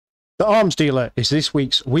The Arms Dealer is this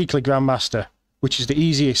week's weekly Grandmaster, which is the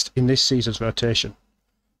easiest in this season's rotation.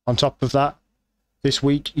 On top of that, this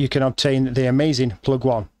week you can obtain the amazing Plug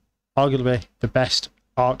 1, arguably the best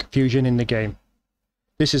arc fusion in the game.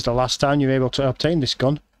 This is the last time you're able to obtain this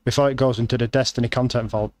gun before it goes into the Destiny content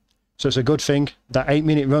vault, so it's a good thing that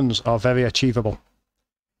 8-minute runs are very achievable.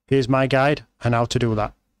 Here's my guide on how to do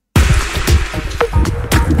that.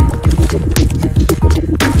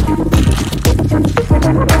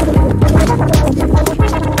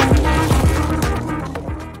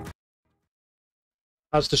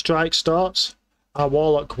 As the strike starts, our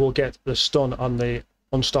Warlock will get the stun on the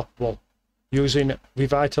Unstoppable. Using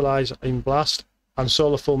Revitalizing Blast and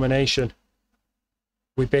Solar Fulmination,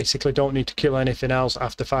 we basically don't need to kill anything else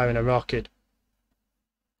after firing a rocket.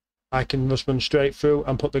 I can just run straight through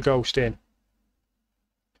and put the Ghost in.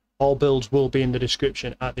 All builds will be in the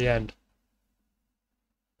description at the end.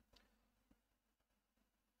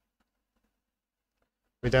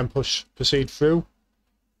 We then proceed through,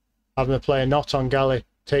 having the player not on galley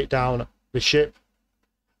take down the ship,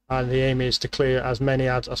 and the aim is to clear as many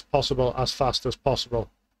ads as possible as fast as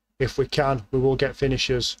possible. If we can, we will get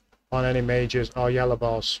finishers on any majors or yellow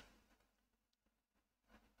balls.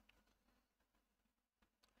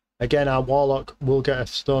 Again, our Warlock will get a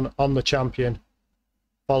stun on the champion,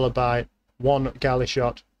 followed by one galley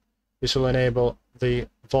shot. This will enable the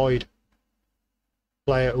Void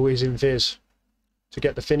player who is in Viz to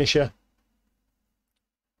get the finisher,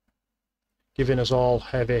 giving us all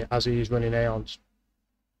heavy as he is running Aeons.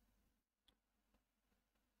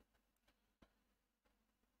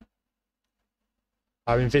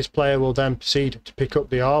 Our Invis player will then proceed to pick up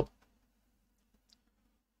the orb,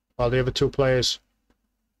 while the other two players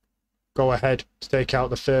go ahead to take out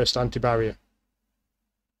the first anti-barrier.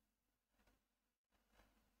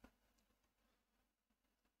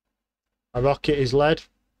 A rocket is led,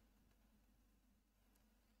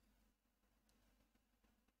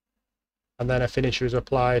 and then a finisher is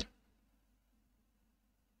applied.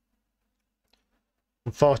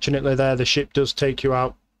 Unfortunately there, the ship does take you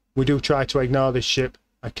out. We do try to ignore this ship.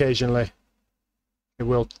 Occasionally it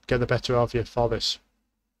will get the better of you for this.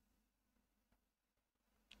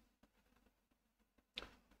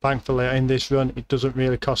 Thankfully in this run it doesn't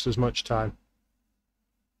really cost us much time.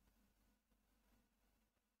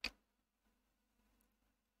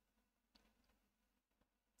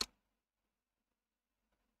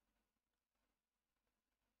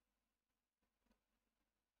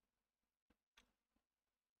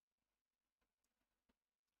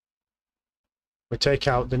 We take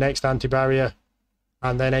out the next anti-barrier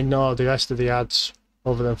and then ignore the rest of the ads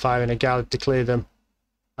other than firing a galley to clear them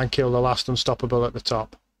and kill the last Unstoppable at the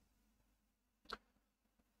top.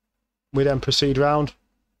 We then proceed round,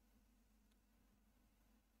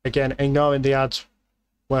 again ignoring the ads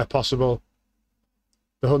where possible.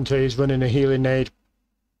 The Hunter is running a healing nade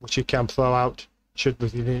which he can throw out should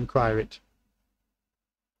we require it.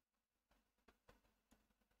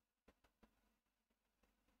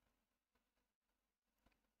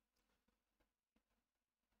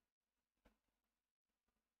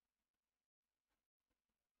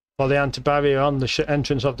 For the anti-barrier on the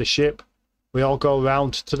entrance of the ship, we all go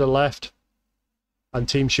round to the left and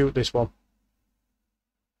team shoot this one.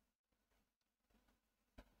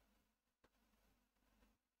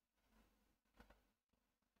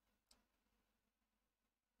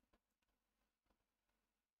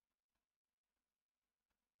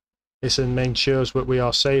 This ensures that we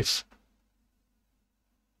are safe.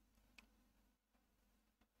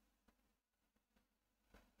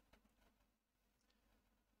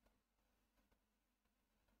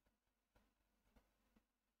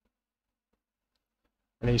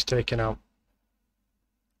 And he's taken out.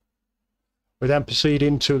 We then proceed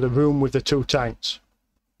into the room with the two tanks.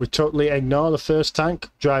 We totally ignore the first tank,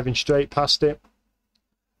 driving straight past it.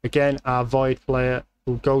 Again, our Void player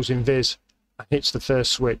who goes in Viz and hits the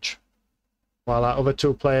first switch, while our other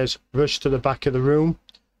two players rush to the back of the room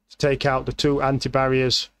to take out the two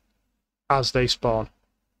anti-barriers as they spawn.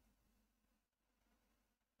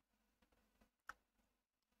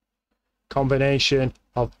 Combination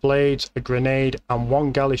of blades, a grenade and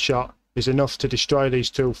one galley shot is enough to destroy these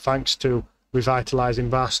two, thanks to Revitalizing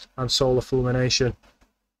Blast and Solar Fulmination.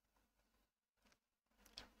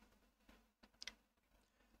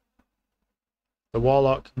 The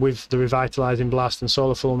Warlock with the Revitalizing Blast and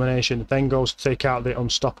Solar Fulmination then goes to take out the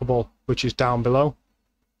Unstoppable, which is down below,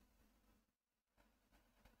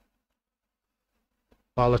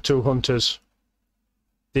 while the two Hunters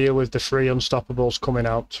deal with the 3 Unstoppables coming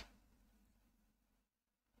out.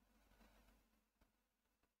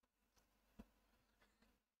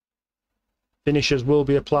 Finishers will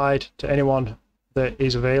be applied to anyone that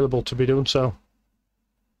is available to be doing so.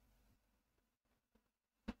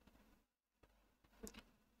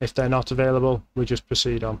 If they're not available, we just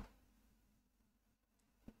proceed on.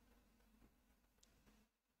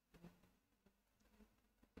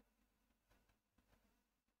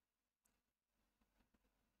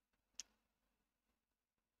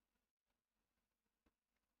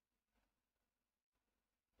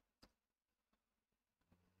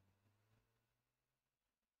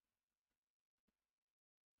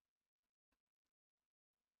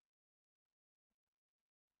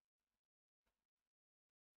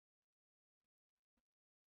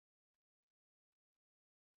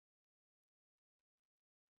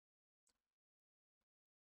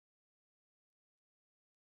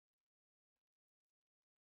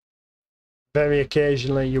 Very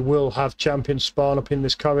occasionally you will have champions spawn up in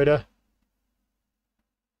this corridor.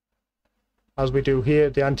 As we do here,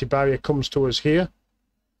 the anti-barrier comes to us here.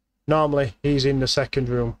 Normally he's in the second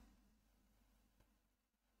room.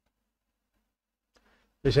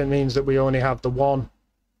 This means that we only have the one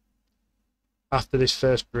after this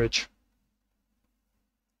first bridge.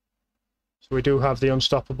 So we do have the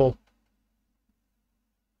unstoppable.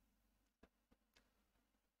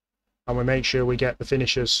 And we make sure we get the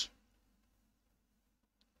finishers.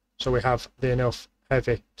 So we have the enough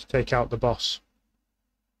heavy to take out the boss.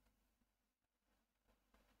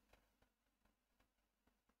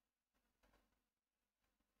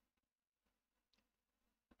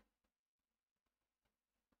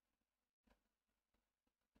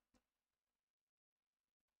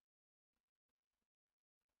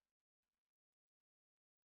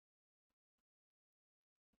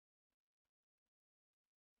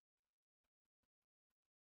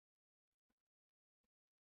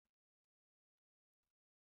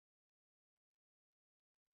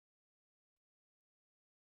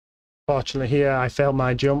 Fortunately here I failed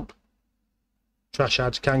my jump. Trash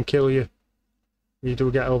ads can kill you. You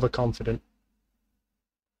do get overconfident.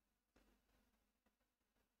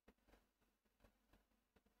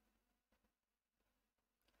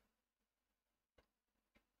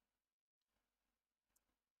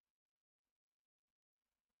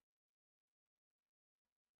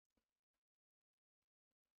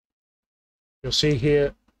 You'll see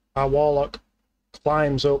here our warlock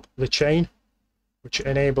climbs up the chain, which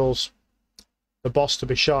enables the boss to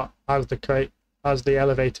be shot as the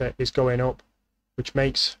elevator is going up, which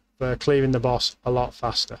makes for clearing the boss a lot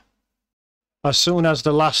faster. As soon as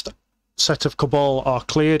the last set of Cabal are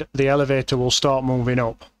cleared, the elevator will start moving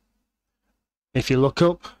up. If you look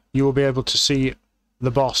up, you will be able to see the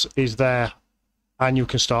boss is there and you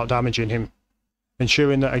can start damaging him.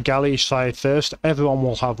 Ensuring that a galley is fired first, everyone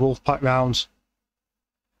will have wolfpack rounds,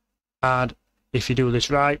 and if you do this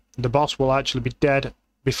right, the boss will actually be dead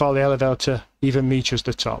before the elevator even reaches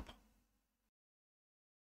the top.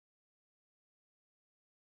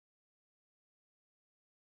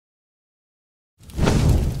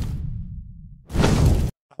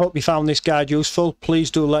 I hope you found this guide useful.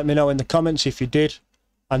 Please do let me know in the comments if you did,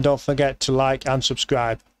 and don't forget to like and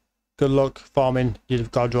subscribe. Good luck forming your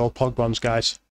God Roll Pogwans, guys.